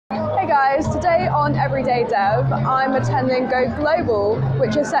guys, today on Everyday Dev, I'm attending Go Global,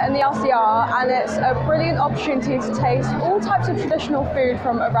 which is set in the LCR, and it's a brilliant opportunity to taste all types of traditional food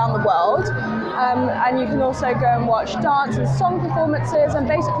from around the world. And you can also go and watch dance and song performances and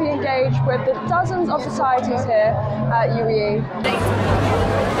basically engage with the dozens of societies here at UEA.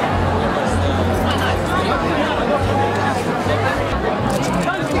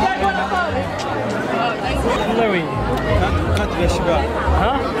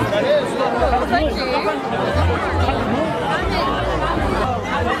 Thank you.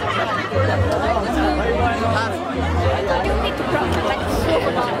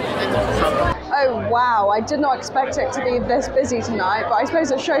 Oh wow, I did not expect it to be this busy tonight, but I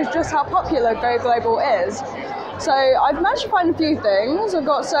suppose it shows just how popular Go Global is. So I've managed to find a few things. I've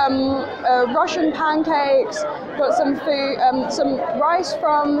got some Russian pancakes, got some food, some rice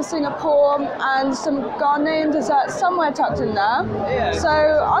from Singapore, and some Ghanaian desserts somewhere tucked in there. Yeah. So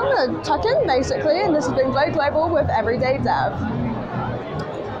I'm going to tuck in basically, and this has been Go Global with Everyday Dev.